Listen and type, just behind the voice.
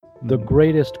The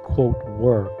greatest, quote,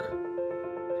 work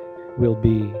will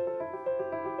be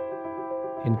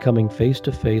in coming face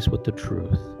to face with the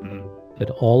truth that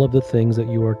all of the things that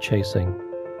you are chasing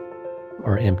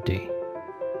are empty,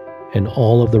 and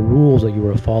all of the rules that you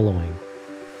are following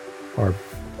are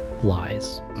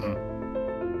lies.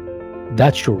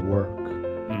 That's your work.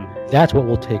 That's what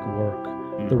will take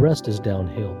work. The rest is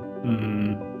downhill.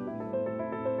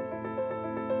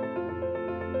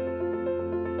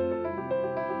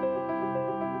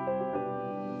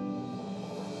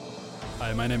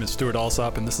 Hi, my name is Stuart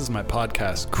Alsop, and this is my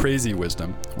podcast, Crazy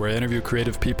Wisdom, where I interview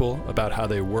creative people about how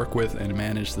they work with and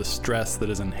manage the stress that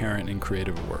is inherent in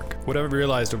creative work. What I've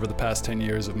realized over the past 10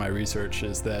 years of my research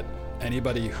is that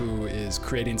anybody who is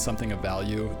creating something of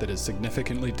value that is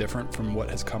significantly different from what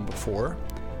has come before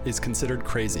is considered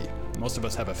crazy. Most of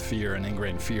us have an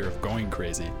ingrained fear of going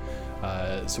crazy.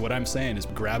 So what I'm saying is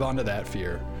grab onto that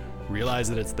fear, realize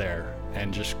that it's there,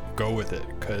 and just go with it,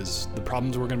 because the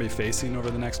problems we're going to be facing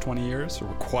over the next 20 years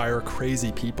require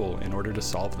crazy people in order to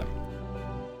solve them.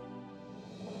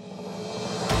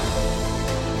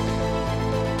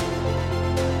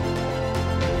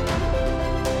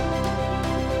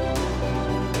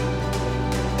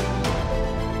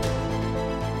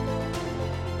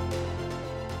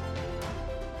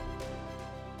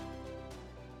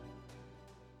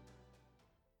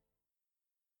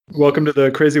 Welcome to the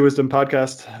Crazy Wisdom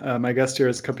podcast. My guest here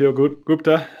is Kapil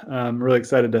Gupta. I'm really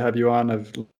excited to have you on.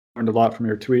 I've learned a lot from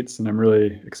your tweets, and I'm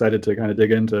really excited to kind of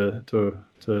dig into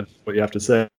what you have to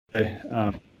say.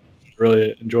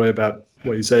 Really enjoy about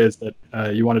what you say is that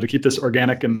you wanted to keep this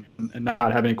organic and not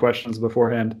have any questions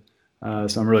beforehand.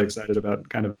 So I'm really excited about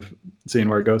kind of seeing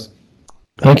where it goes.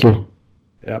 Thank you.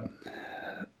 Yeah.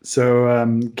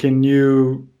 So can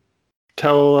you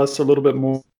tell us a little bit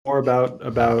more about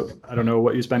I don't know,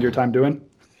 what you spend your time doing?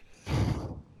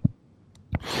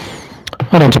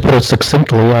 I don't, to put it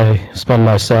succinctly, I spend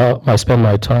my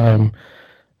time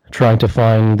trying to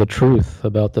find the truth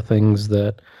about the things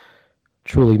that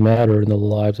truly matter in the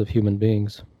lives of human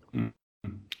beings.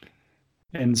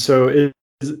 And so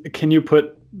can you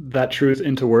put that truth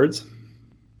into words?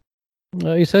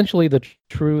 Essentially, the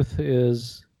truth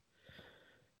is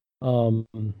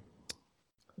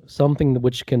something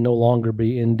which can no longer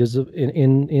be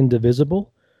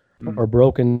indivisible or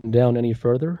broken down any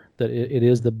further, that it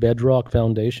is the bedrock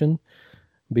foundation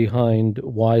behind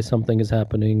why something is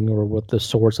happening, or what the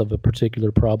source of a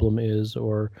particular problem is,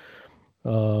 or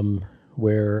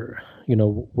where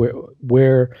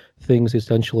things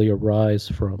essentially arise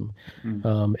from,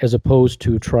 as opposed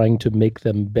to trying to make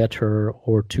them better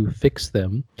or to fix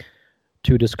them,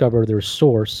 to discover their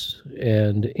source,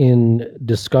 and in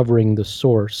discovering the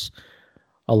source,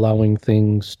 allowing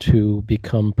things to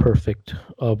become perfect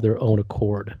of their own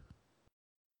accord.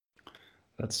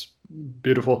 That's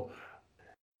beautiful.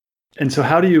 And so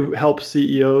how do you help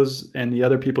CEOs and the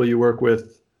other people you work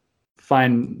with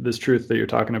find this truth that you're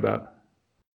talking about?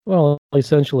 Well,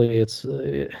 essentially,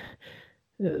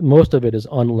 most of it is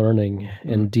unlearning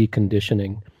and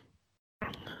deconditioning.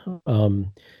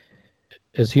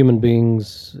 As human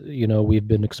beings, we've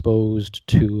been exposed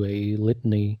to a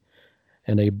litany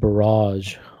and a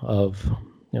barrage of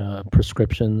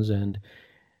prescriptions and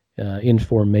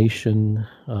information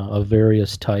of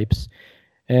various types.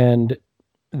 And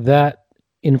that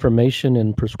information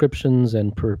and prescriptions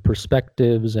and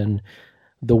perspectives and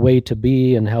the way to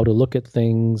be and how to look at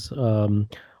things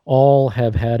all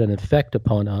have had an effect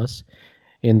upon us,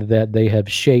 in that they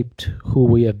have shaped who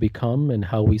we have become and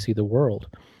how we see the world.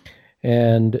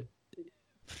 And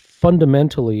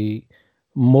fundamentally,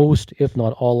 most, if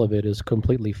not all of it, is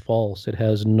completely false. It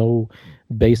has no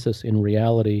basis in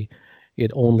reality. It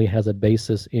only has a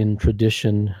basis in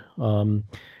tradition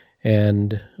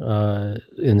and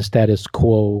in status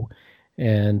quo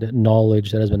and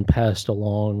knowledge that has been passed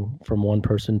along from one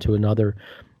person to another.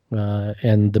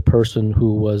 And the person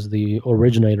who was the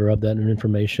originator of that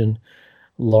information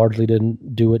largely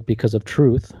didn't do it because of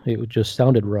truth. It just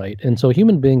sounded right. And so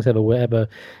human beings have a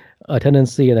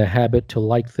tendency and a habit to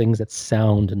like things that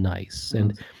sound nice.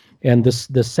 And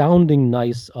the sounding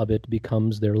nice of it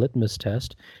becomes their litmus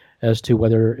test as to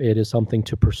whether it is something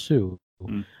to pursue.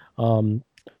 And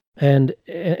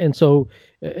so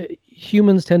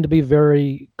humans tend to be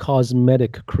very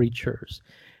cosmetic creatures.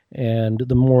 And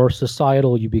the more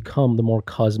societal you become, the more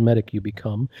cosmetic you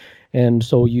become. And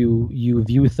so you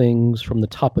view things from the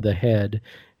top of the head,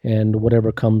 and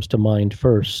whatever comes to mind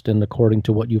first, and according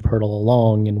to what you've heard all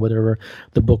along, and whatever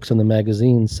the books and the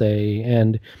magazines say.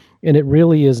 And it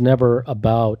really is never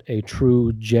about a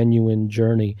true, genuine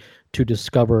journey to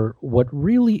discover what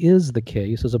really is the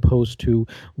case as opposed to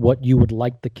what you would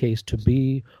like the case to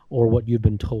be or what you've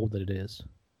been told that it is.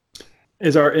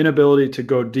 Is our inability to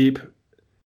go deep,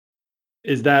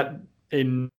 is that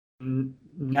a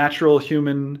natural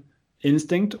human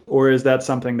instinct, or is that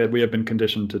something that we have been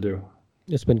conditioned to do?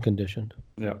 It's been conditioned.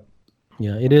 Yeah.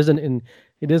 Yeah, it isn't an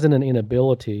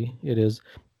inability. It is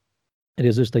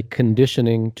just a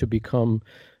conditioning to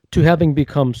having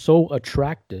become so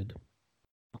attracted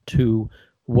to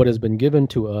what has been given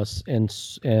to us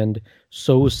and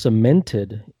so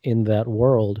cemented in that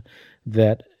world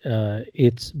that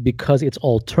it's because its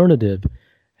alternative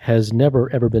has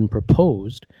never ever been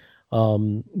proposed.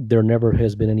 There never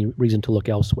has been any reason to look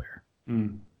elsewhere.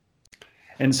 Mm.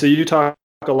 And so you talk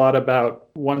a lot about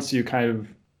once you kind of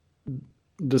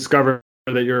discover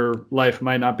that your life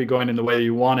might not be going in the way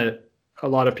you want it, a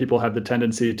lot of people have the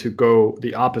tendency to go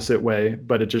the opposite way,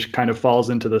 but it just kind of falls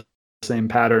into the same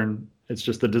pattern. It's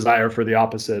just the desire for the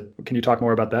opposite. Can you talk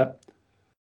more about that?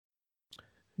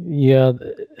 Yeah,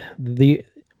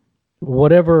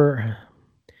 what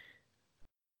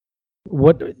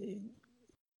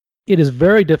it is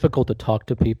very difficult to talk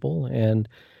to people, and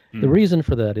the reason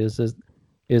for that is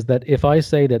that if I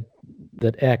say that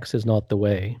X is not the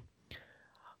way,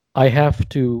 I have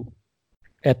to,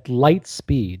 at light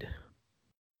speed,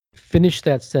 finish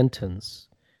that sentence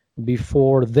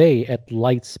before they, at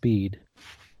light speed,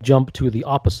 jump to the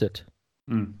opposite.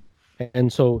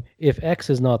 And so if X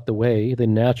is not the way, the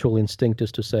natural instinct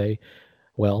is to say,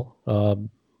 well,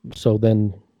 so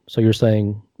you're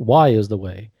saying Y is the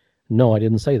way. No, I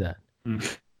didn't say that.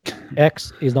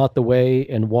 X is not the way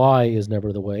and Y is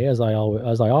never the way, as I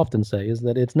often say, is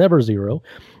that it's never 0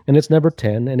 and it's never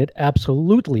 10 and it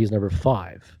absolutely is never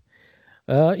 5.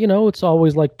 It's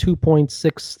always like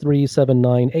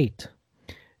 2.63798.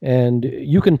 And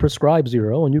you can prescribe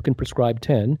 0 and you can prescribe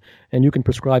 10 and you can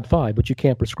prescribe 5, but you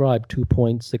can't prescribe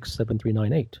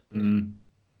 2.67398. And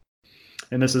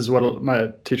this is what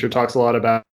my teacher talks a lot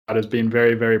about, is being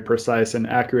very, very precise and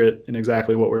accurate in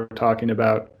exactly what we're talking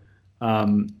about.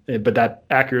 But that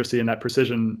accuracy and that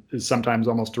precision is sometimes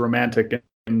almost romantic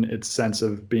in its sense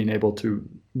of being able to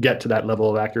get to that level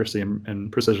of accuracy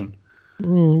and precision.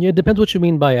 Yeah, it depends what you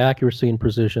mean by accuracy and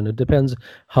precision. It depends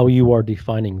how you are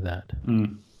defining that.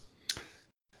 And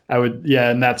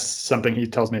that's something he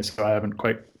tells me, so I haven't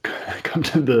quite come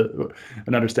to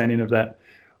an understanding of that.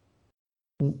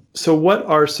 So what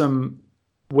are some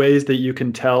ways that you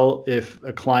can tell if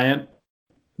a client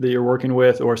that you're working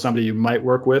with or somebody you might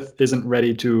work with isn't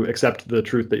ready to accept the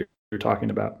truth that you're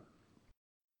talking about?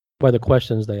 By the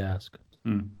questions they ask.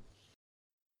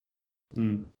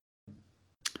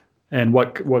 And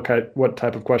what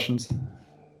type of questions?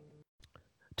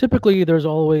 Typically, there's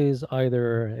always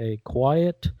either a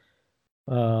quiet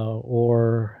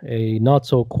or a not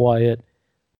so quiet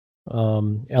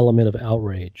element of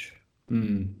outrage.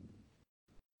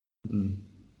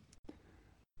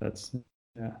 That's,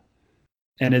 yeah.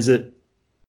 And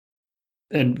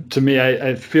and to me,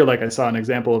 I feel like I saw an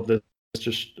example of this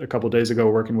just a couple of days ago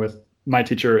working with my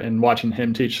teacher and watching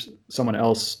him teach someone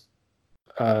else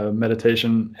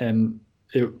meditation, and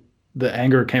the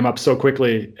anger came up so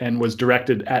quickly and was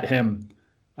directed at him.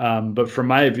 But from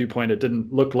my viewpoint, it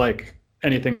didn't look like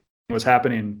anything was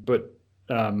happening, but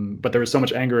there was so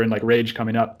much anger and like rage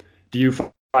coming up. Do you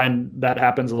find that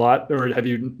happens a lot, or do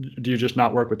you just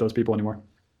not work with those people anymore?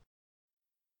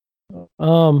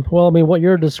 Well, I mean, what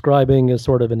you're describing is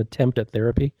sort of an attempt at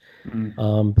therapy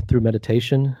through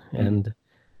meditation, and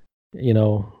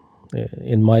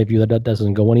in my view, that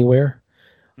doesn't go anywhere.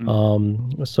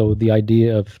 So the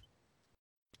idea of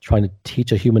trying to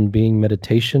teach a human being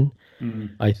meditation,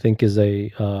 I think, is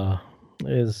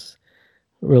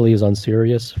really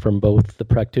unserious from both the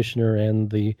practitioner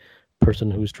and the person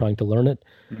who's trying to learn it.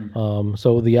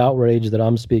 So the outrage that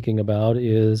I'm speaking about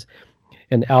is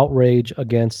an outrage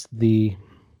against the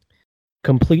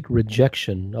complete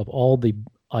rejection of all the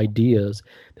ideas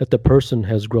that the person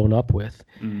has grown up with,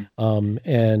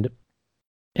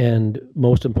 and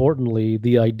most importantly,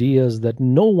 the ideas that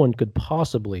no one could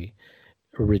possibly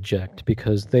reject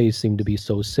because they seem to be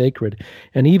so sacred.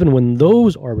 And even when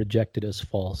those are rejected as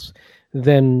false,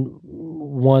 then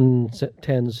one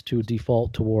tends to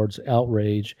default towards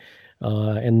outrage,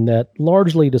 and that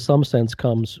largely, to some sense,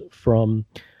 comes from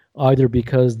either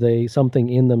because something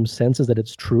in them senses that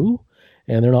it's true,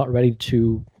 and they're not ready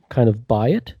to kind of buy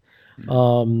it,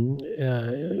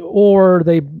 or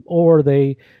they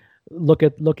look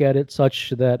at it such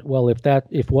that, well,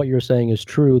 if what you're saying is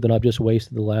true, then I've just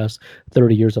wasted the last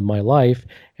 30 years of my life,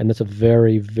 and that's a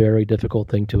very, very difficult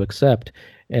thing to accept.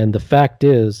 And the fact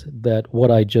is that what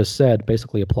I just said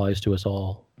basically applies to us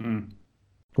all. Mm.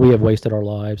 We have wasted our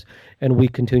lives, and we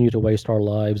continue to waste our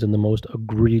lives in the most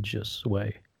egregious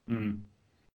way. Mm.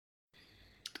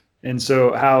 And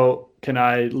so how can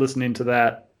I, listening to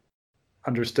that,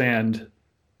 understand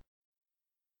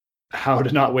how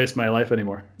to not waste my life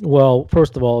anymore? Well,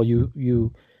 first of all,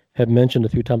 you have mentioned a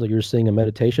few times that you're seeing a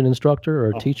meditation instructor or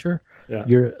a teacher. Yeah.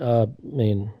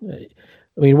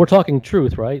 I mean, we're talking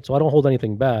truth, right? So I don't hold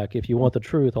anything back. If you want the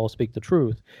truth, I'll speak the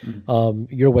truth.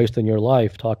 You're wasting your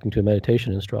life talking to a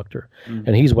meditation instructor,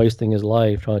 and he's wasting his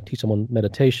life trying to teach someone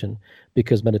meditation,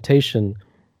 because meditation,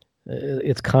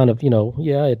 it's kind of,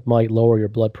 yeah, it might lower your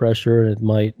blood pressure, and it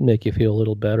might make you feel a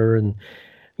little better, and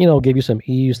give you some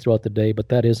ease throughout the day, but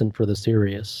that isn't for the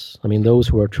serious. I mean, those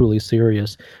who are truly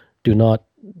serious do not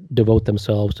devote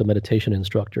themselves to meditation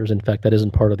instructors. In fact, that isn't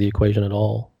part of the equation at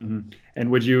all. And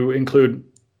would you include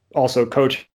also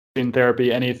coaching,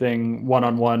 therapy, anything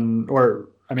one-on-one, or,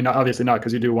 I mean, obviously not,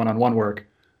 because you do one-on-one work.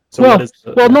 So no.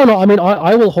 I mean,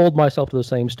 I will hold myself to the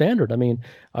same standard. I mean,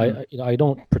 I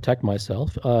don't protect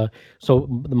myself. So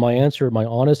my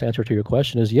honest answer to your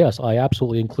question is yes. I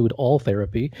absolutely include all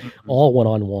therapy, all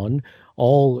one-on-one,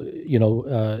 all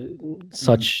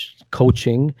such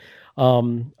coaching.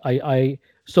 So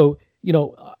do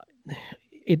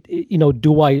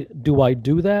I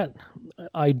do that?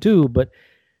 I do, but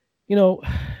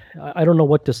I don't know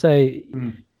what to say.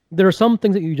 There are some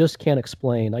things that you just can't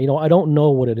explain. I don't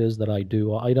know what it is that I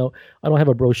do. I don't have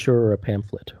a brochure or a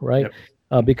pamphlet, right?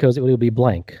 Yep. Because it would be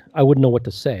blank. I wouldn't know what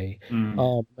to say.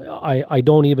 I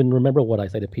don't even remember what I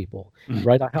say to people,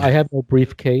 right? I have no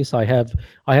briefcase. I have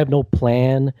no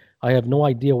plan. I have no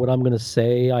idea what I'm going to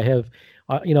say.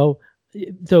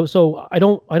 So I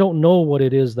don't know what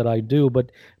it is that I do, but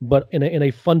in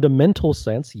a fundamental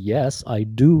sense, yes, I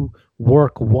do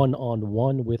work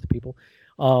one-on-one with people,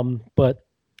 but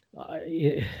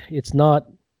it's not.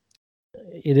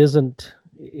 It isn't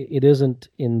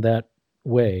in that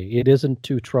way. It isn't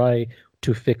to try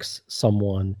to fix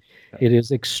someone. It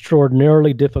is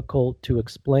extraordinarily difficult to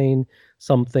explain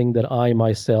something that I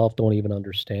myself don't even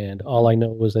understand. All I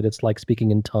know is that it's like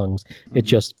speaking in tongues. It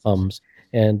just comes,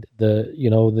 and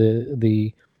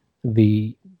the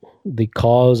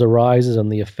cause arises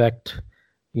and the effect,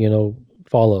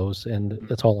 follows, and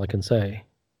that's all I can say.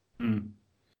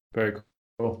 Very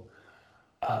cool.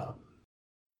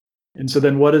 And so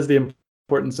then what is the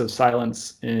importance of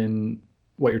silence in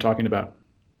what you're talking about?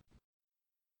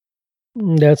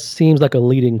 That seems like a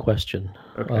leading question.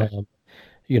 Okay.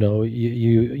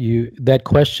 That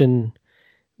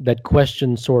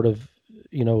question sort of,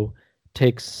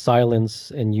 takes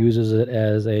silence and uses it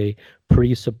as a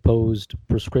presupposed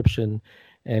prescription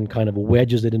and kind of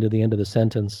wedges it into the end of the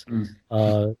sentence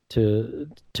to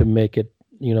make it,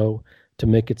 to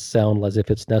make it sound as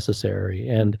if it's necessary.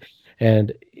 And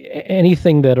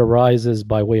anything that arises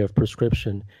by way of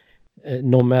prescription,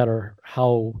 no matter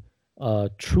how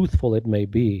truthful it may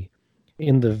be,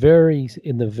 in the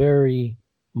very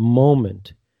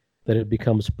moment that it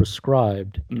becomes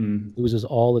prescribed, it loses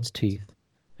all its teeth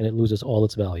and it loses all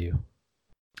its value.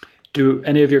 Do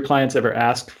any of your clients ever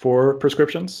ask for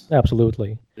prescriptions?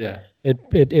 Absolutely. Yeah.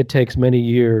 It takes many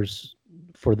years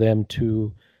for them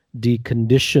to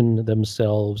decondition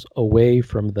themselves away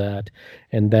from that,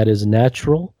 and that is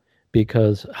natural,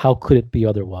 because how could it be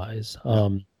otherwise?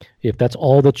 If that's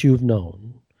all that you've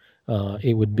known,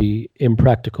 it would be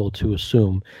impractical to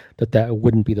assume that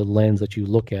wouldn't be the lens that you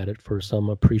look at it for some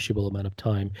appreciable amount of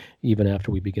time, even after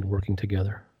we begin working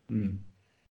together.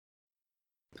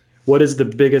 What is the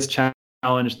biggest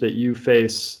challenge that you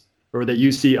face, or that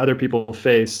you see other people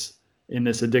face, in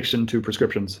this addiction to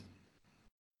prescriptions?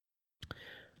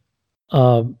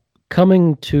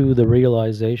 Coming to the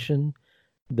realization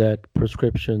that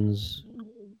prescriptions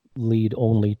lead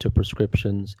only to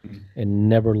prescriptions and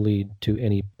never lead to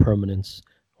any permanence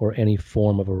or any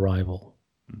form of arrival.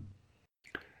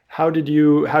 How did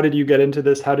you get into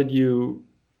this? How did you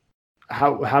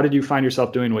find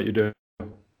yourself doing what you do?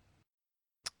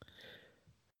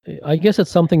 I guess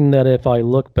it's something that if I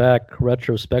look back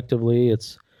retrospectively,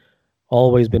 it's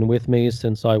always been with me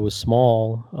since I was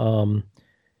small.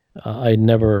 I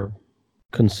never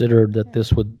considered that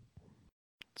this would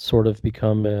sort of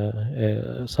become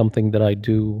something that I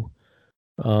do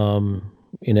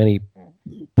in any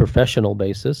professional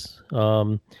basis.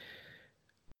 But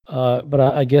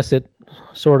I guess it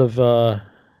sort of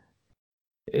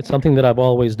it's something that I've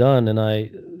always done, and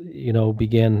I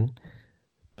began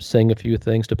saying a few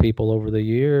things to people over the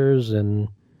years, and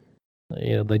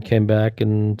they came back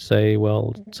and say,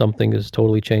 well, something has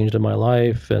totally changed in my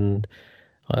life, and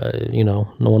No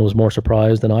one was more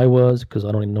surprised than I was because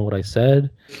I don't even know what I said.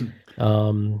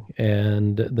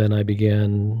 And then I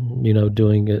began,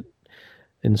 doing it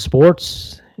in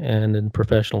sports and in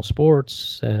professional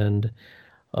sports, and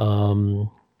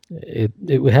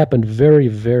it happened very,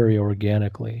 very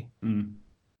organically. Mm.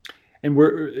 And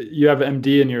you have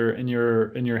MD in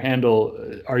your handle.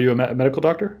 Are you a medical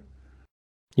doctor?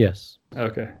 Yes.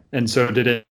 Okay. And so did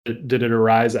it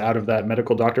arise out of that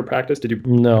medical doctor practice? Did you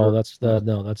No, ever? that's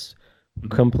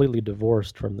Mhm. completely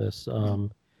divorced from this.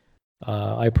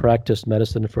 I practiced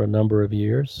medicine for a number of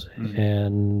years, Mm.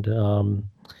 and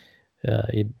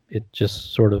it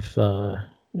just sort of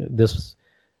this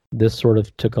sort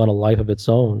of took on a life of its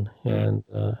own, and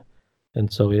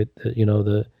so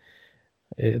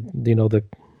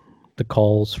the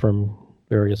calls from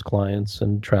various clients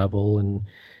and travel and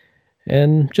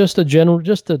just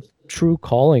a true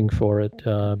calling for it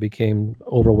became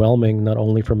overwhelming, not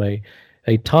only from a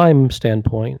time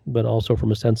standpoint, but also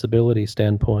from a sensibility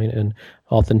standpoint and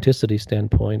authenticity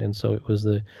standpoint. And so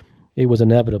it was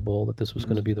inevitable that this was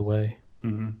going to be the way.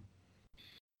 Mm-hmm.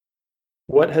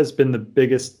 What has been the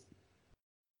biggest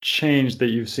change that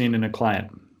you've seen in a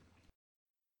client?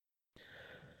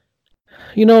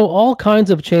 All kinds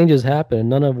of changes happen,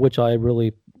 none of which I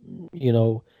really, you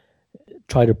know,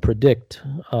 try to predict,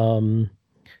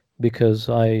 because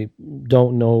I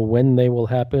don't know when they will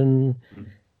happen,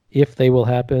 if they will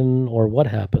happen, or what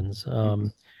happens.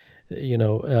 But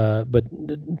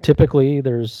typically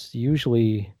there's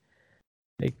usually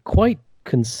a quite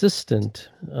consistent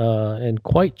and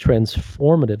quite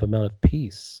transformative amount of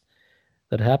peace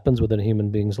that happens within a human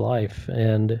being's life,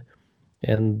 and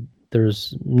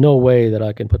there's no way that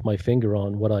I can put my finger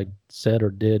on what I said or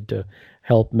did to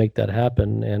help make that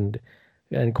happen.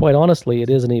 And quite honestly, it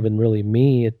isn't even really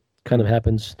me. It kind of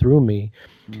happens through me.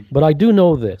 But I do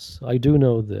know this. I do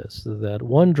know this, that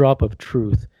one drop of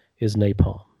truth is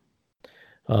napalm.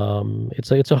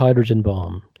 It's a hydrogen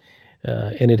bomb,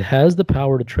 and it has the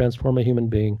power to transform a human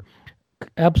being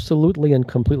absolutely and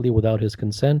completely without his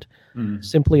consent,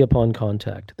 simply upon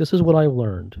contact. This is what I've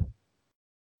learned.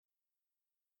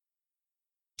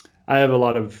 I have a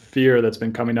lot of fear that's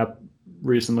been coming up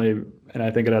recently, and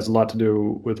I think it has a lot to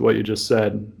do with what you just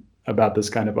said about this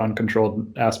kind of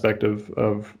uncontrolled aspect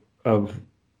of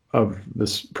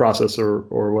this process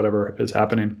or whatever is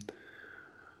happening.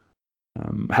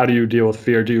 How do you deal with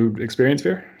fear? Do you experience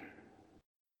fear?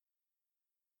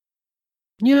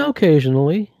 Yeah,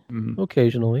 occasionally.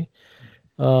 Occasionally.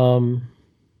 Um,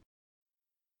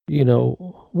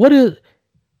 what is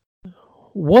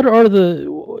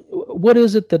what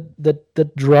is it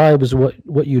that drives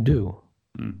what you do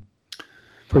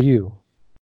for you?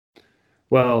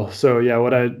 Well, so yeah,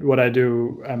 what I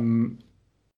do,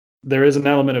 there is an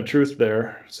element of truth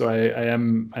there. So I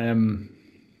am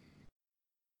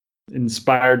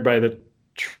inspired by the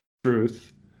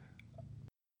truth.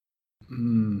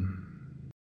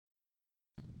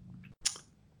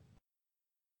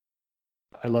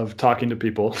 I love talking to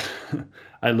people.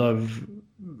 I love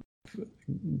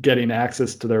getting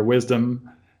access to their wisdom,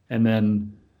 and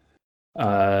then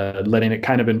letting it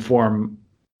kind of inform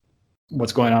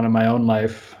what's going on in my own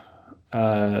life.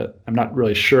 I'm not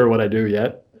really sure what I do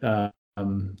yet. I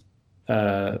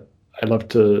love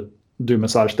to do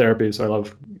massage therapy, so I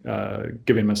love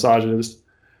giving massages.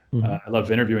 I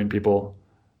love interviewing people.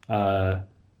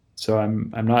 So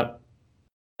I'm not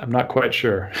quite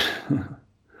sure.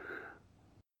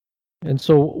 And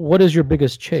so, what is your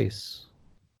biggest chase?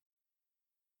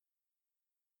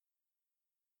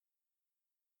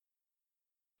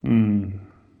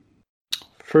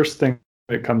 First thing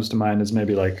that comes to mind is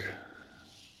maybe like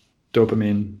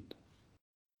dopamine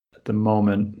at the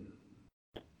moment,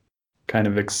 kind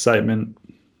of excitement.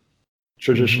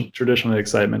 Traditionally,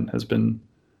 excitement has been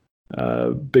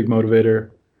a big motivator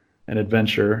and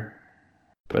adventure.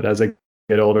 But as I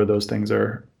get older, those things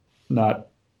are not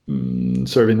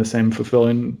serving the same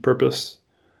fulfilling purpose.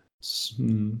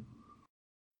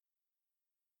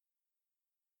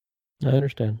 I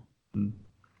understand.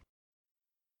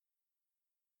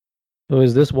 So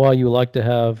is this why you like to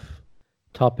have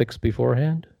topics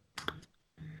beforehand?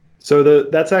 So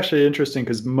that's actually interesting,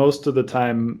 because most of the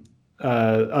time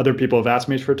other people have asked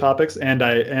me for topics, and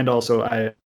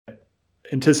I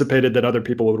anticipated that other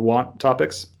people would want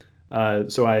topics.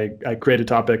 So I created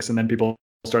topics, and then people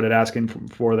started asking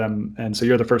for them. And so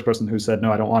you're the first person who said,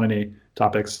 no, I don't want any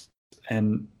topics.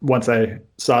 And once I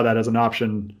saw that as an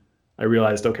option, I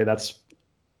realized, okay,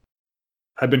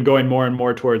 I've been going more and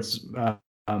more towards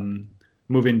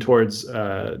moving towards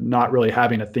not really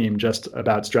having a theme just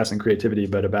about stress and creativity,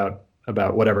 but about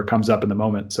whatever comes up in the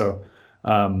moment. So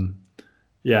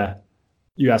Yeah.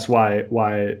 You asked why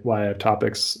I have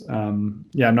topics.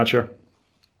 Yeah, I'm not sure.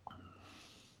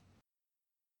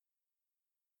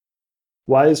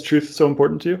 Why is truth so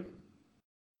important to you?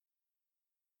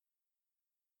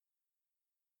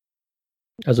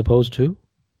 As opposed to?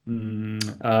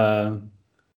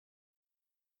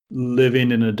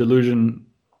 Living in a delusion,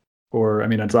 or I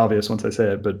mean, it's obvious once I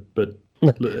say it, but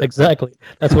Exactly.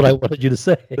 That's what I wanted you to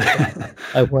say.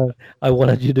 I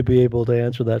wanted you to be able to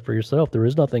answer that for yourself. There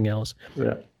is nothing else.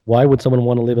 Yeah. Why would someone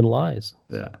want to live in lies?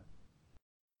 Yeah.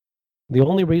 The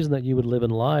only reason that you would live in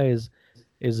lies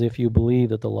is if you believe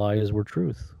that the lies were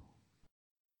truth.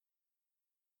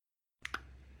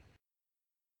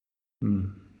 Hmm.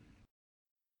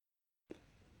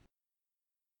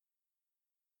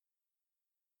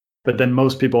 But then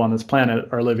most people on this planet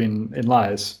are living in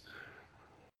lies.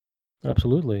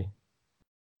 Absolutely.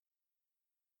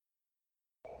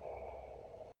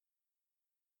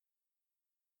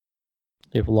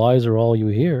 If lies are all you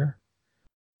hear,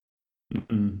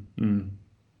 Mm-hmm.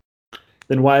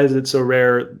 Then why is it so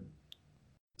rare?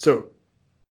 So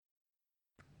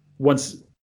once,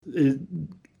 here's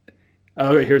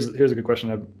a good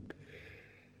question.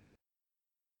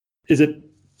 Is it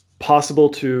possible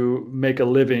to make a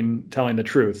living telling the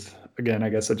truth? Again, I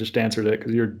guess I just answered it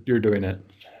because you're doing it.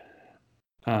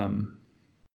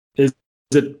 Is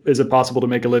it possible to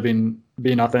make a living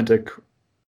being authentic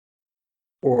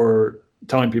or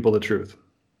telling people the truth?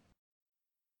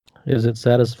 is it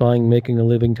satisfying making a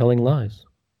living telling lies?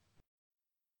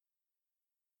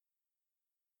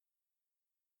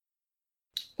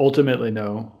 Ultimately,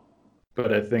 no.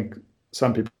 But I think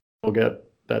some people get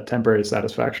that temporary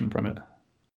satisfaction from it.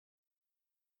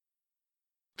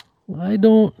 I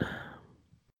don't.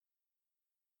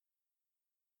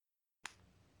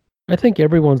 I think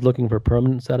everyone's looking for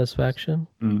permanent satisfaction.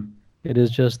 Mm. It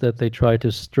is just that they try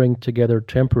to string together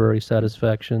temporary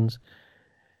satisfactions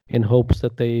in hopes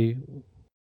that they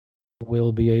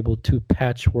will be able to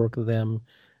patchwork them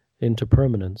into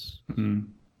permanence. Mm.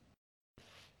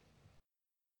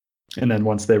 And then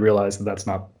once they realize that that's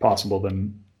not possible,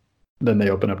 then they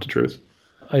open up to truth.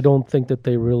 I don't think that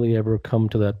they really ever come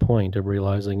to that point of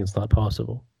realizing it's not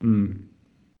possible. Mm.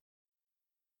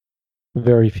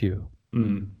 Very few.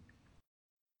 Mm.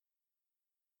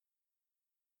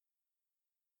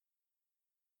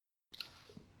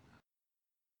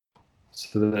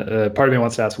 So part of me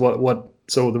wants to ask,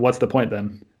 so what's the point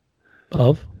then?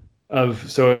 Of?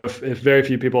 So if very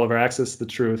few people ever access the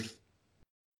truth,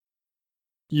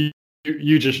 you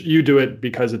do it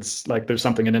because it's like there's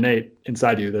something innate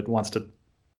inside you that wants to.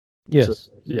 Yes.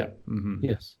 So, yeah. Mm-hmm.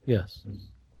 Yes. Yes.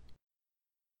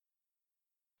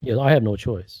 Yes. I have no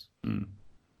choice. Mm.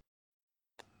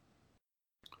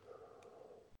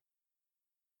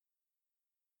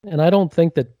 And I don't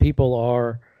think that people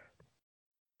are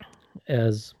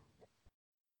as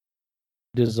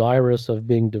desirous of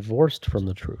being divorced from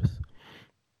the truth.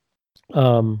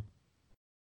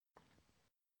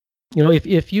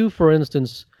 If you, for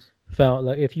instance, found,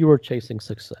 like, if you were chasing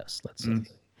success, let's say,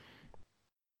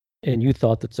 and you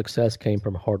thought that success came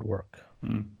from hard work,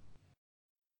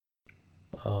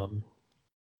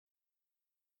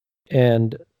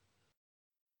 and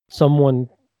someone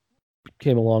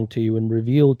came along to you and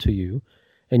revealed to you,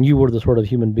 and you were the sort of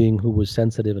human being who was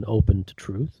sensitive and open to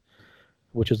truth,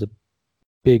 which is a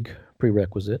big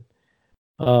prerequisite.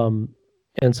 And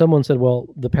someone said, well,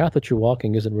 the path that you're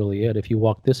walking isn't really it. If you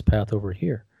walk this path over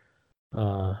here,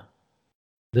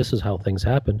 this is how things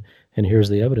happen, and here's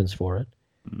the evidence for it.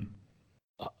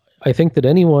 I think that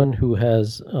anyone who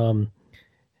has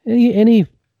any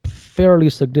fairly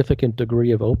significant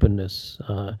degree of openness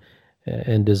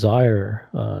and desire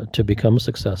to become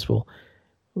successful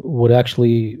would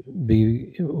actually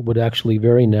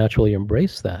very naturally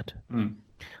embrace that.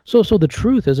 So the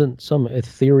truth isn't some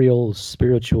ethereal,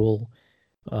 spiritual,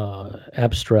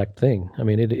 abstract thing. I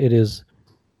mean, it is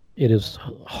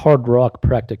hard rock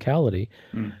practicality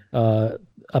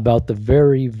about the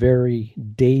very, very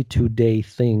day-to-day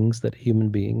things that human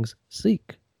beings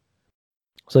seek,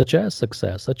 such as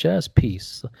success, such as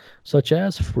peace, such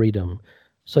as freedom,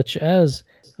 such as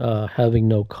having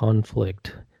no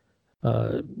conflict.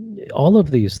 All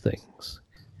of these things,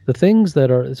 the things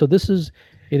that are, so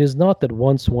it is not that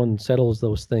once one settles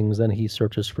those things, then he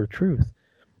searches for truth.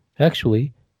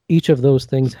 Actually, each of those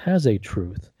things has a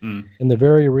truth. And the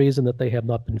very reason that they have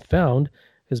not been found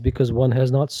is because one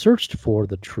has not searched for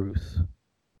the truth.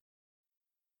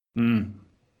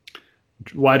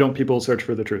 Why don't people search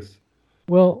for the truth?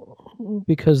 Well,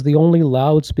 because the only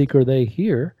loudspeaker they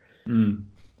hear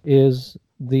is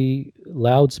the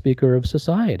loudspeaker of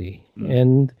society.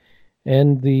 And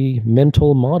and the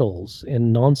mental models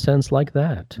and nonsense like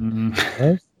that,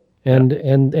 right? And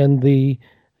the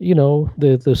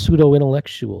the pseudo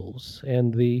intellectuals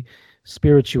and the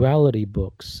spirituality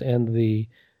books and the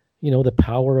the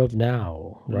power of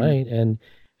now, right? And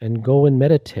go and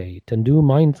meditate and do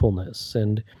mindfulness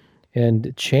and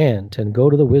chant and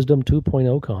go to the Wisdom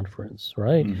 2.0 conference,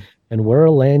 right? And wear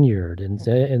a lanyard and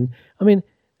I mean,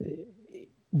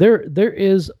 there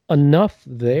is enough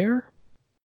there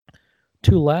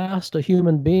to last a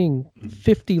human being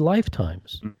 50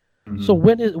 lifetimes. So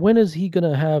when is he going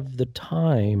to have the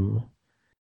time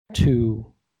to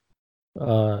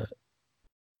uh,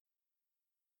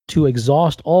 to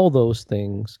exhaust all those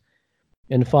things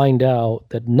and find out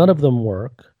that none of them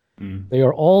work? They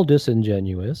are all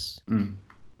disingenuous.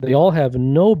 They all have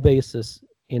no basis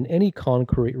in any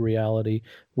concrete reality,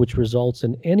 which results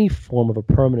in any form of a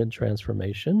permanent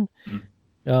transformation.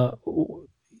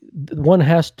 One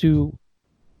has to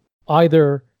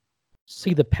either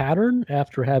see the pattern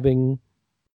after having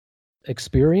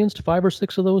experienced 5 or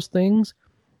 6 of those things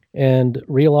and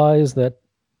realize that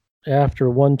after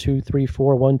 1 2 3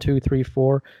 4 1 2 3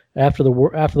 4 after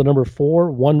the number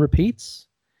 4 one repeats,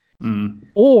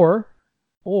 or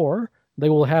they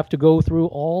will have to go through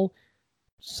all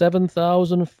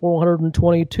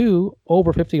 7,422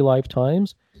 over 50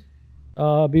 lifetimes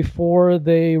before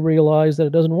they realize that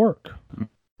it doesn't work.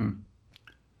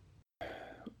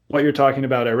 What you're talking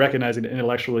about, I recognize it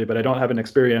intellectually, but I don't have an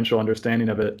experiential understanding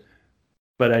of it.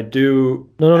 But I do.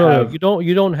 No. You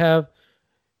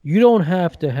don't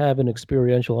have to have an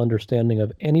experiential understanding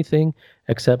of anything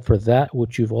except for that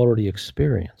which you've already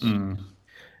experienced.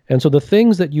 And so the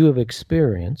things that you have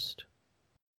experienced,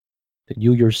 that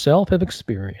you yourself have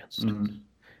experienced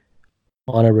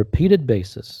on a repeated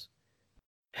basis,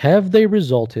 have they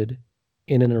resulted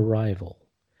in an arrival?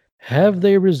 Have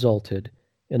they resulted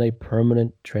in a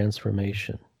permanent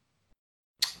transformation?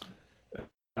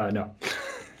 No.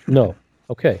 No.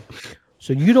 Okay.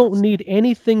 So you don't need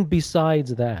anything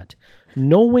besides that.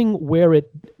 Knowing where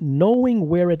it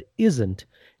isn't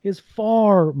is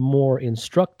far more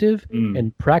instructive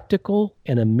and practical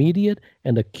and immediate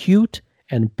and acute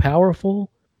and powerful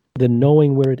than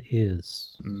knowing where it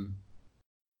is.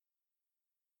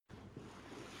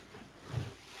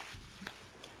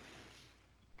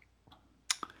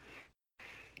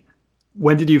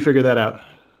 When did you figure that out?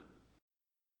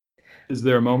 Is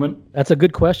there a moment? That's a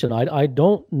good question. I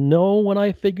don't know when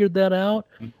I figured that out,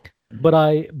 but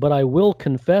I will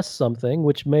confess something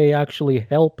which may actually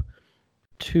help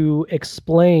to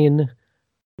explain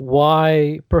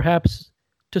why, perhaps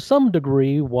to some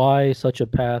degree, why such a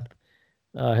path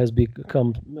has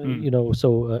become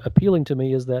so appealing to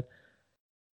me, is that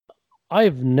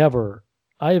I've never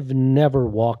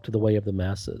walked the way of the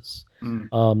masses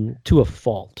to a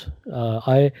fault.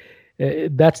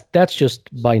 That's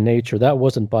just by nature. That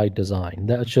wasn't by design.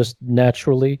 That's just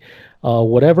naturally.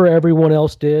 Whatever everyone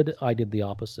else did, I did the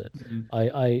opposite.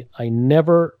 I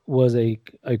never was a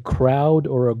crowd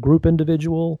or a group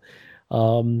individual.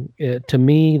 To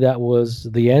me, that was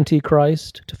the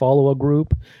Antichrist, to follow a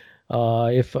group.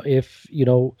 I've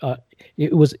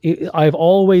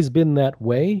always been that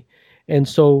way, and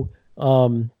so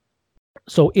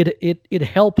it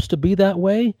helps to be that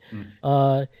way,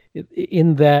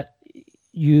 in that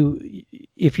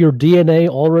if your DNA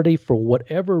already, for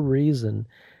whatever reason,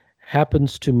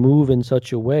 happens to move in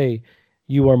such a way,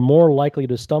 you are more likely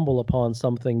to stumble upon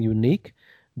something unique,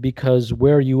 because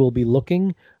where you will be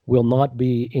looking will not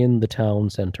be in the town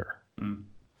center.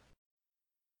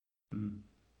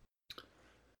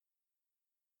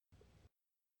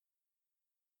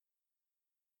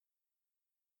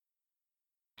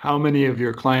 How many of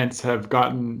your clients have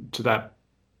gotten to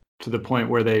the point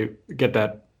where they get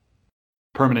that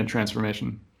permanent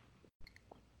transformation?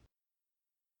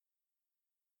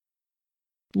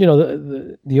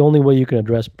 The only way you can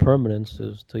address permanence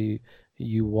is to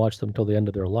you watch them till the end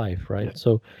of their life, right? Yeah.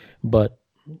 So, but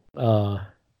I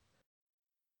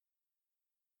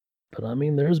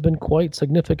mean, there's been quite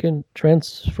significant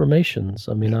transformations.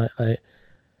 I mean, I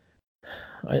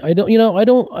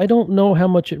don't know how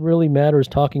much it really matters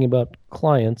talking about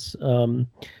clients. The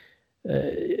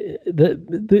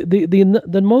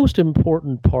most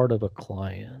important part of a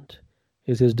client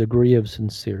is his degree of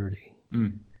sincerity,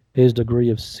 his degree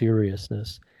of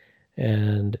seriousness.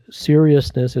 And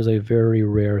seriousness is a very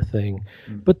rare thing.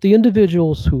 But the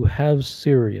individuals who have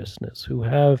seriousness, who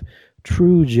have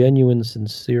true, genuine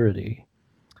sincerity,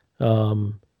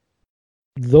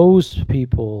 those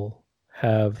people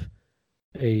have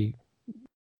a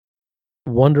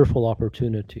wonderful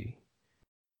opportunity.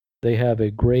 They have a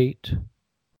great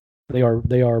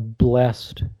they are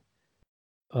blessed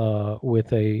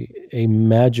with a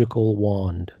magical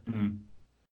wand, Mm.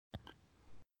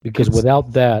 because Can,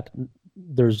 without that,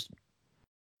 there's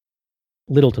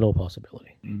little to no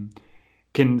possibility. mm.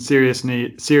 Can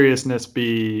seriousness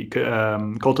be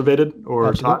cultivated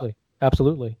or taught? Absolutely,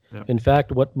 absolutely. Yeah. In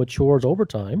fact, what matures over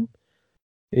time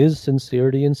is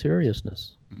sincerity and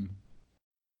seriousness Mm.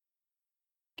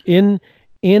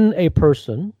 in a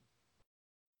person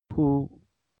who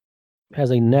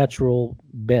has a natural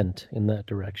bent in that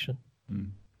direction. Mm.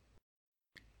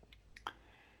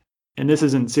 And this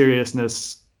isn't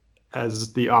seriousness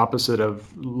as the opposite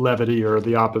of levity or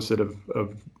the opposite of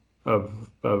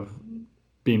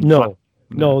being fun.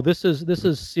 No, this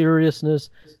is seriousness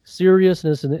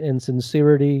and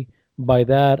sincerity. By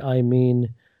that I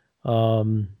mean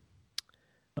um,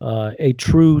 a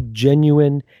true,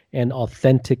 genuine, and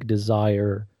authentic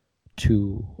desire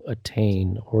to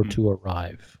attain or to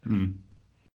arrive. Mm.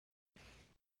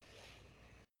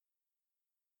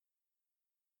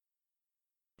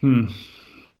 Hmm.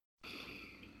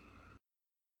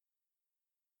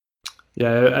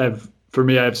 Yeah, for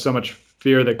me, I have so much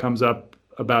fear that comes up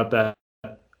about that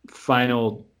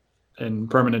final and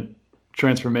permanent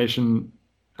transformation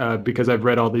because I've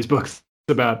read all these books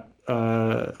about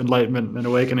enlightenment and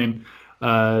awakening,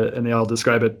 and they all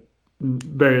describe it in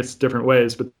various different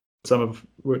ways, but some of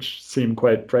which seem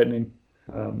quite frightening.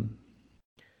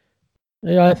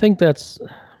 Yeah, I think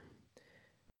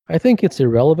it's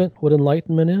irrelevant what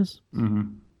enlightenment is.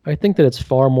 Mm-hmm. I think that it's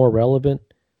far more relevant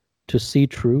to see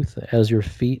truth as your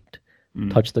feet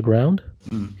touch the ground.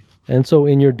 And so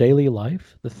in your daily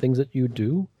life, the things that you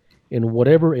do, in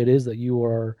whatever it is that you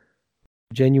are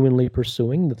genuinely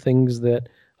pursuing, the things that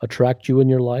attract you in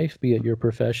your life, be it your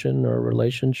profession or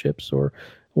relationships or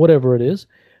whatever it is,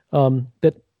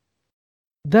 that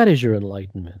is your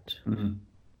enlightenment. Mm-hmm.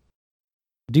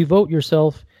 Devote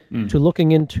yourself to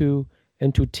looking into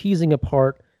and to teasing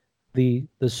apart the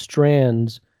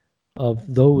strands of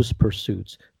those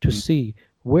pursuits, to see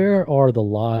where are the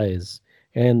lies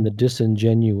and the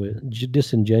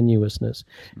disingenuousness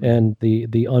and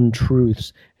the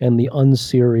untruths and the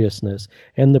unseriousness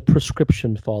and the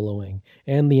prescription following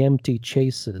and the empty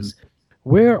chases.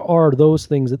 Where are those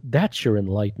things? That's your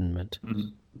enlightenment.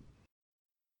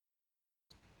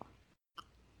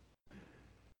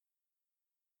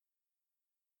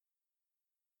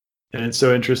 And it's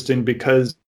so interesting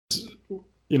because,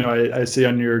 you know, I see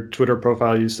on your Twitter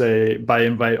profile you say by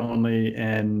invite only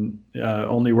and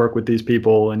only work with these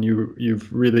people, and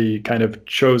you've really kind of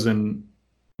chosen.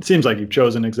 It seems like you've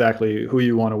chosen exactly who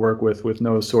you want to work with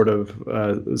no sort of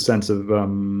sense of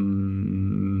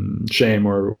shame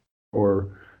or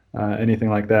anything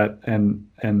like that. And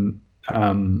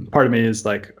part of me is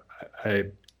like I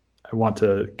want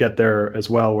to get there as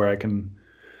well, where I can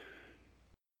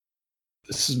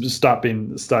stop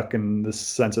being stuck in this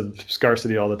sense of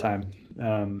scarcity all the time.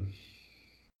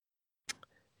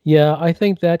 Yeah, I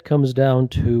think that comes down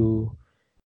to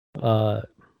the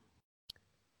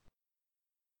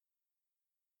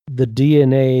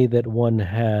DNA that one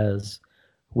has,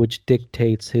 which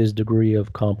dictates his degree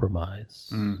of compromise.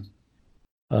 You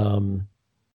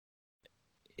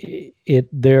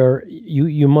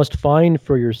must find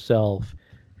for yourself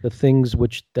the things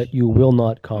that you will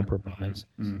not compromise.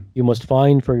 You must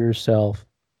find for yourself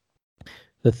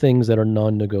the things that are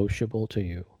non-negotiable to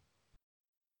you,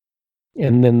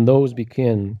 and then those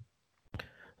become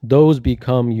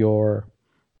your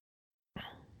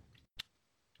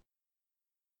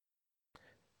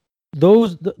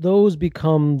those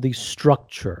become the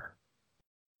structure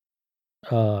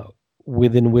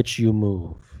within which you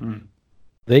move.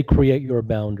 They create your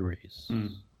boundaries.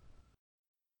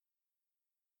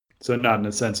 So not in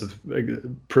a sense of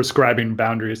prescribing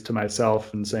boundaries to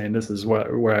myself and saying this is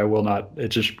where I will not. It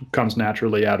just comes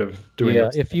naturally out of doing.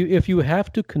 Yeah, if you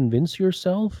have to convince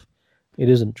yourself, it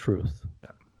isn't truth.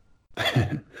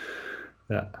 Yeah.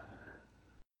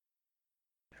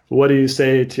 What do you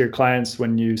say to your clients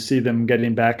when you see them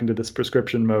getting back into this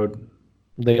prescription mode?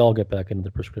 They all get back into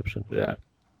the prescription. Yeah.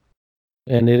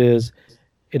 And it is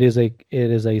a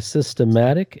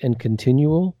systematic and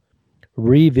continual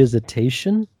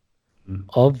revisitation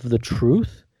of the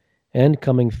truth and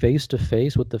coming face to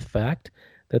face with the fact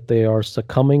that they are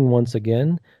succumbing once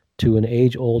again to an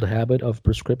age-old habit of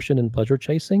prescription and pleasure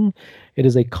chasing. It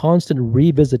is a constant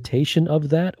revisitation of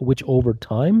that, which over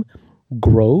time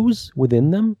grows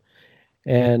within them,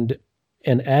 and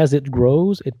as it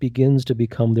grows, it begins to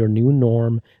become their new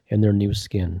norm and their new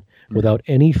skin, without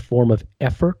any form of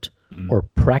effort or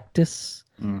practice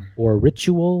or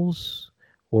rituals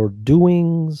or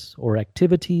doings or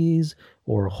activities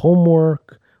or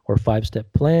homework or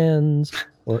 5-step plans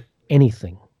or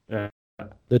anything. Yeah.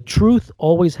 The truth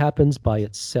always happens by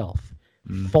itself.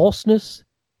 Falseness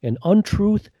and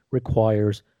untruth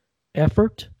requires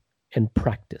effort and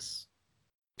practice.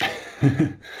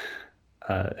 And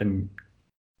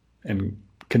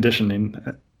conditioning.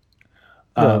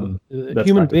 No, That's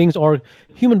human practice.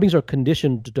 beings are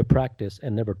conditioned to practice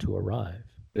and never to arrive.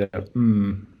 Yeah.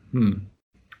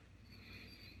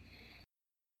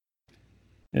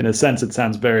 In a sense, it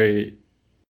sounds very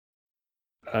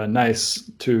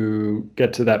nice to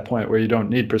get to that point where you don't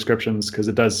need prescriptions, because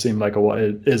it does seem like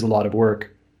it is a lot of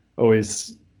work.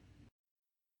 Always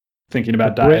thinking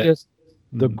about diet.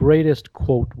 The greatest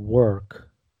quote work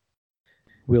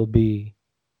will be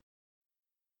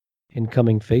in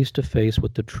coming face to face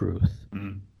with the truth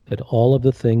that all of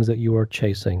the things that you are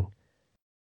chasing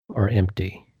are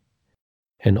empty,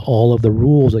 and all of the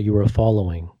rules that you are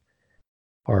following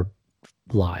are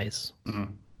lies.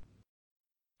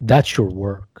 That's your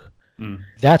work.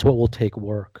 That's what will take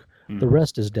work. The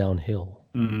rest is downhill.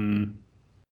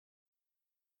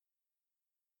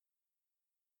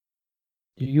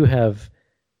 You have,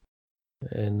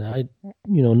 and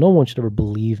no one should ever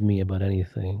believe me about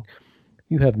anything.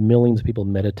 You have millions of people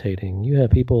meditating. You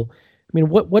have people,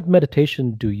 what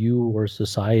meditation do you or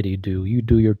society do? You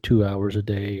do your 2 hours a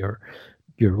day, or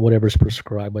your whatever's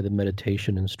prescribed by the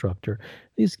meditation instructor.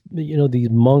 These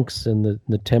monks in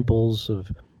the temples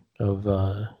of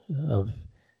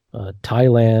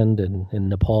Thailand and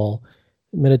Nepal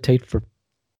meditate for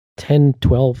 10,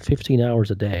 12, 15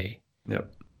 hours a day.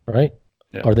 Yep. Right?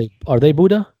 Yep. Are they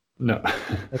Buddha? No.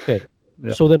 Okay.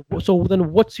 Yep. So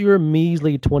then what's your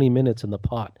measly 20 minutes in the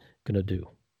pot going to do?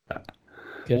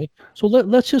 Okay? So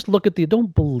let's just look at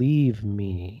don't believe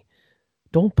me.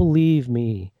 Don't believe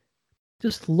me.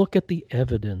 Just look at the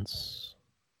evidence.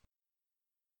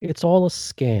 It's all a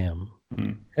scam.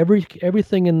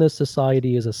 Everything in this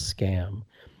society is a scam.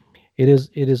 It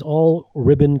is all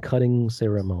ribbon cutting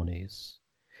ceremonies.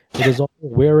 It is all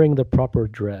wearing the proper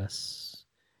dress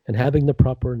and having the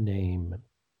proper name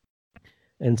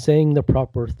and saying the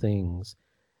proper things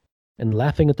and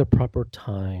laughing at the proper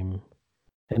time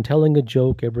and telling a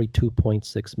joke every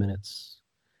 2.6 minutes.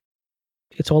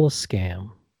 It's all a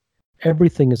scam.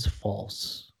 Everything is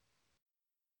false.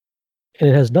 And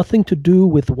it has nothing to do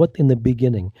with what in the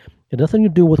beginning. It has nothing to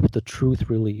do with what the truth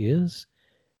really is.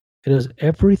 It has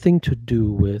everything to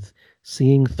do with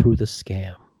seeing through the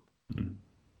scam.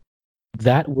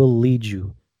 That will lead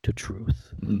you to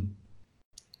truth.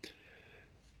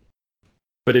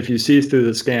 But if you see through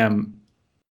the scam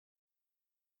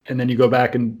and then you go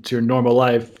back into your normal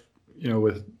life,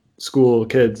 with school,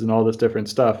 kids, and all this different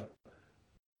stuff,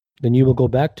 then you will go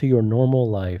back to your normal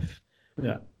life.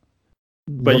 Yeah.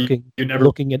 But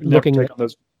looking at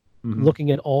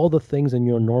all the things in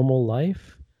your normal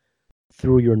life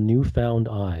through your newfound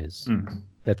eyes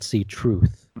that see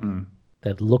truth,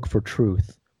 that look for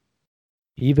truth.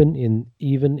 Even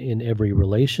in every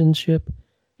relationship,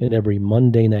 in every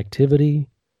mundane activity,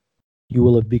 you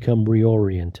will have become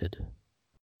reoriented.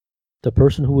 The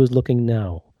person who is looking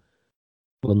now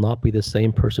will not be the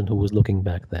same person who was looking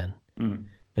back then.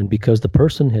 And because the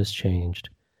person has changed,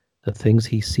 the things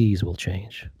he sees will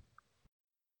change.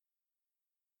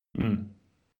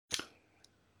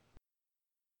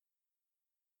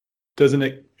 Doesn't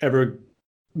it ever,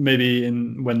 maybe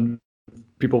when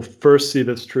people first see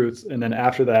this truth, and then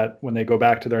after that, when they go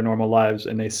back to their normal lives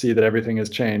and they see that everything has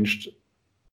changed,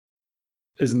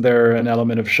 isn't there an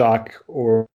element of shock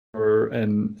or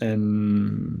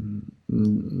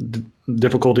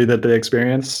difficulty that they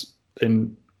experience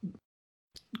in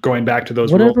going back to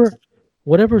those rules?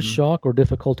 Whatever shock or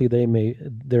difficulty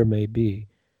there may be,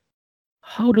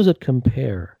 how does it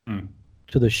compare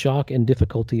to the shock and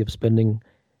difficulty of spending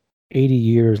 80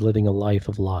 years living a life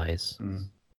of lies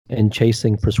and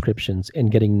chasing prescriptions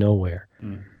and getting nowhere?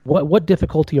 What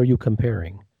difficulty are you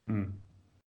comparing?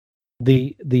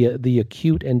 The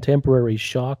acute and temporary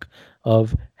shock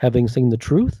of having seen the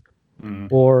truth,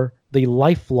 or the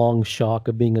lifelong shock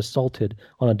of being assaulted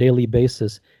on a daily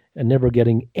basis and never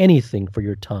getting anything for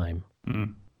your time?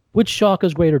 Which shock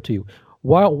is greater to you?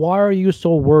 Why are you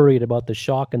so worried about the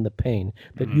shock and the pain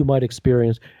that you might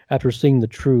experience after seeing the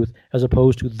truth, as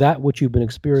opposed to that which you've been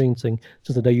experiencing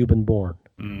since the day you've been born?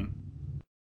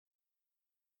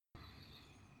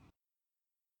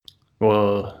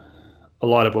 Well, a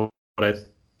lot of what I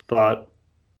thought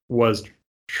was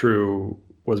true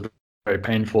was very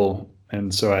painful,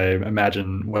 and so I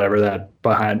imagine whatever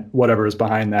is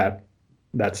behind that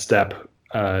step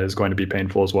is going to be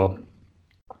painful as well.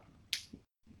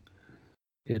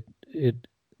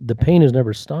 the pain has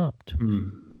never stopped.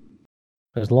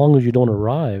 As long as you don't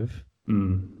arrive,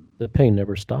 the pain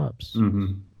never stops.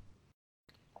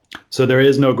 So there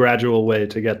is no gradual way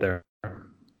to get there.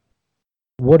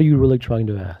 What are you really trying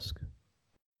to ask?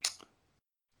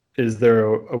 Is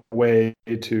there a way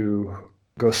to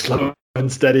go slow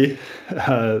and steady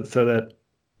so that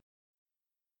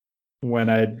when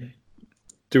I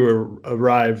do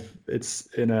arrive, it's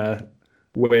in a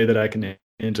way that I can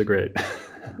integrate?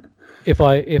 If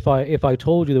I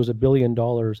told you there was $1 billion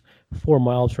 4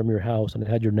 miles from your house and it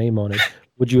had your name on it,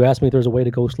 would you ask me if there's a way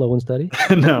to go slow and steady?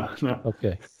 No.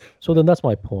 Okay. So then that's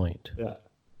my point. Yeah.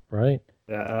 Right?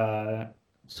 Yeah.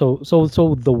 So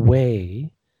the way,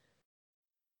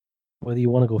 whether you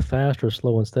want to go fast or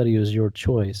slow and steady, is your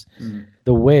choice.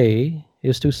 The way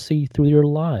is to see through your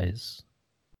lies.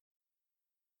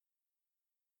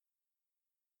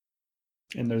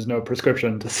 And there's no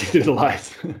prescription to see through the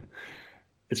lies.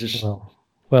 It's just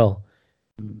well.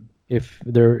 If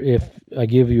I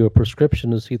give you a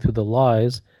prescription to see through the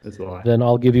lies, it's a lie. Then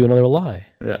I'll give you another lie.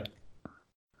 Yeah.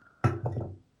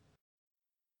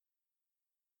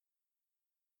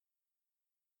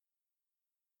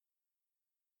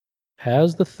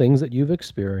 Has the things that you've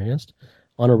experienced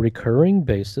on a recurring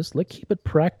basis, let's keep it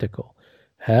practical.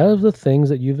 Have the things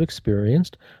that you've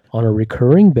experienced on a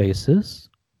recurring basis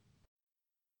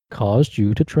caused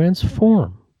you to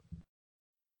transform?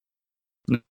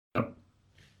 No.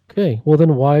 Okay, well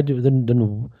then why do then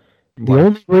the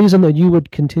only reason that you would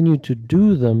continue to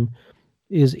do them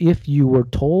is if you were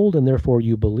told and therefore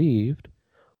you believed,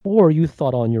 or you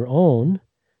thought on your own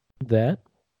that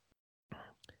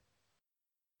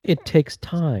it takes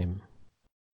time.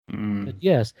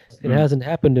 Yes, it hasn't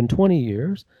happened in 20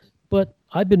 years, but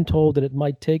I've been told that it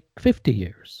might take 50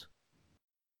 years.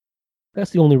 That's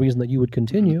the only reason that you would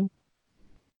continue.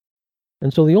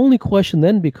 And so the only question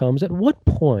then becomes, at what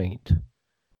point?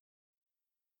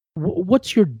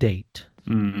 What's your date?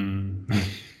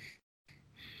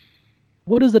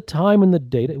 What is the time and the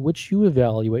date at which you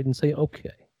evaluate and say,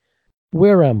 okay,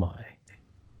 where am I?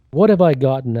 What have I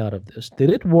gotten out of this?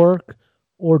 Did it work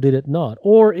or did it not?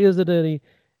 Or is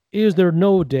there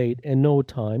no date and no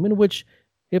time, in which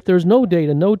if there's no date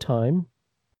and no time,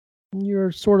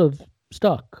 you're sort of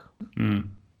stuck.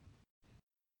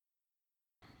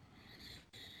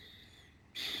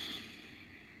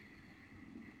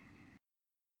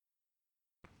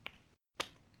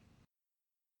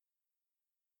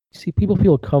 See, people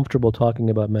feel comfortable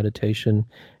talking about meditation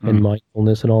and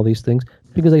mindfulness and all these things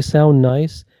because they sound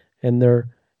nice and they're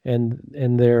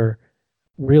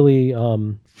really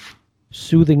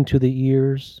soothing to the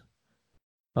ears,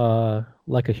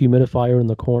 like a humidifier in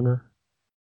the corner.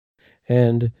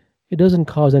 And it doesn't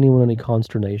cause anyone any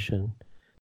consternation.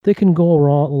 They can go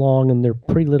along in their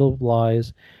pretty little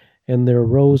lies and their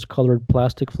rose-colored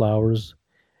plastic flowers,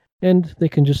 and they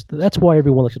can that's why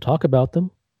everyone likes to talk about them.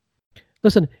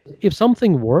 Listen, if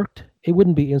something worked, it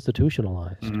wouldn't be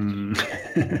institutionalized.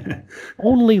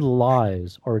 Only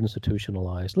lies are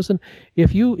institutionalized. Listen,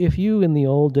 if you in the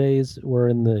old days were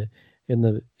in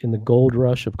the gold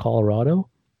rush of Colorado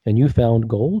and you found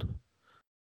gold,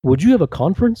 would you have a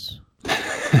conference?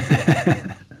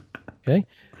 Okay,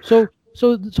 so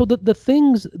the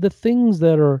things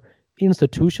that are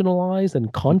institutionalized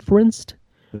and conferenced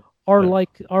are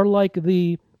like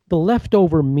the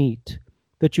leftover meat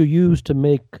that you use to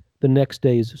make the next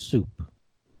day's soup.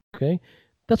 Okay,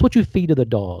 that's what you feed to the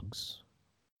dogs.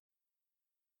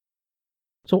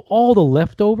 So all the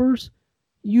leftovers,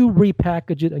 you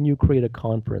repackage it and you create a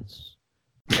conference.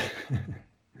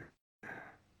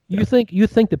 You think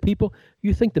the people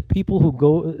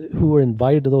who are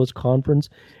invited to those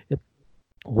conferences,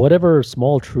 whatever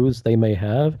small truths they may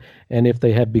have, and if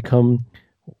they have become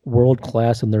world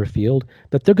class in their field,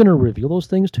 that they're going to reveal those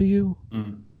things to you?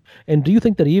 And do you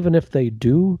think that even if they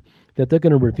do, that they're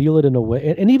going to reveal it in a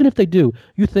way, and even if they do,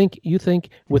 you think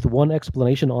with one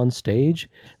explanation on stage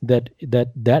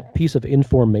that piece of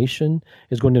information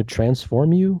is going to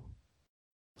transform you?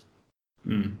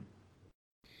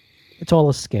 It's all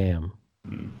a scam.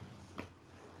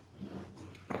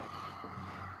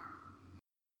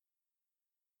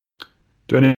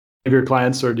 Do any of your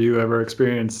clients, or do you ever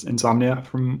experience insomnia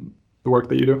from the work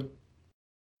that you do?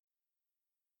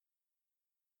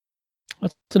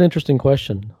 That's an interesting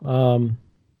question.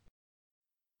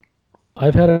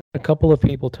 I've had a couple of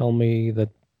people tell me that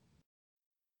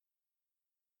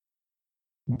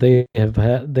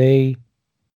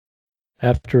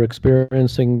after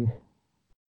experiencing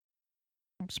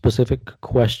specific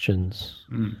questions,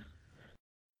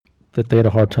 that they had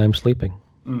a hard time sleeping.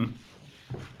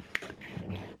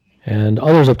 And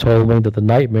others have told me that the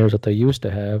nightmares that they used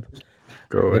to have,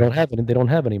 Go away. they don't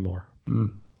have anymore.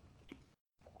 Mm.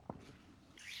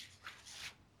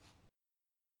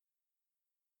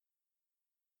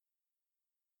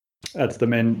 That's the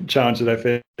main challenge that I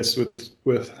face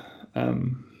with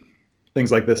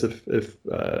things like this. If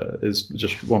is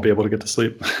just won't be able to get to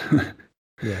sleep.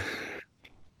 Yeah.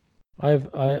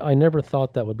 I never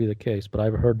thought that would be the case, but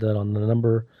I've heard that on a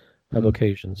number of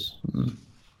occasions. Mm.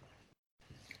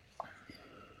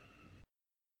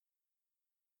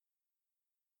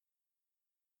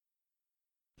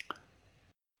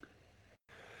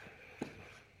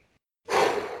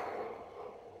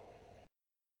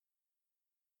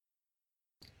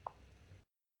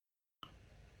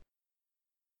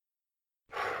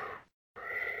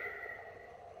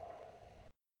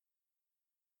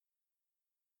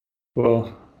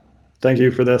 Well, thank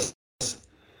you for this.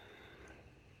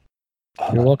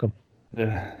 You're welcome.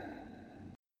 Yeah.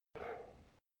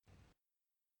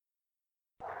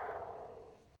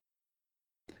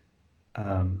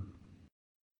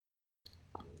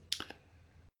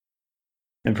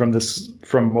 And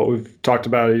from what we've talked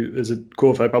about, is it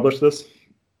cool if I publish this?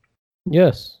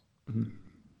 Yes. Mm-hmm.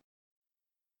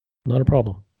 Not a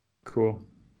problem. Cool.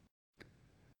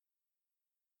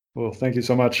 Well, thank you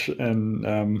so much. And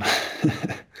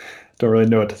don't really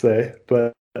know what to say,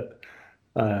 but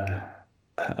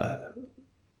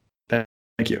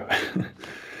thank you.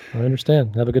 I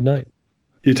understand. Have a good night.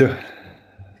 You too.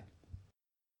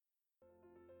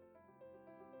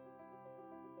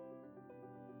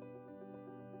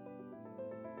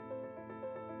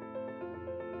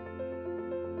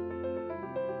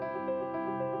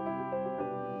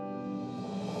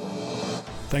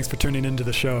 Thanks for tuning into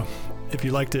the show. If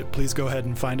you liked it, please go ahead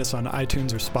and find us on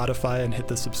iTunes or Spotify and hit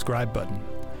the subscribe button.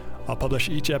 I'll publish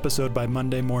each episode by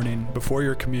Monday morning before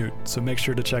your commute, so make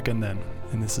sure to check in then.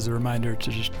 And this is a reminder to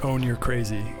just own your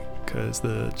crazy, because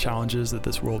the challenges that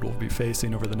this world will be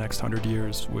facing over the next 100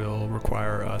 years will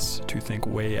require us to think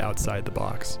way outside the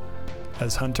box.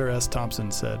 As Hunter S. Thompson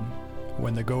said,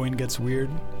 when the going gets weird,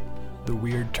 the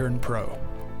weird turn pro.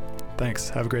 Thanks.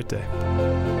 Have a great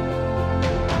day.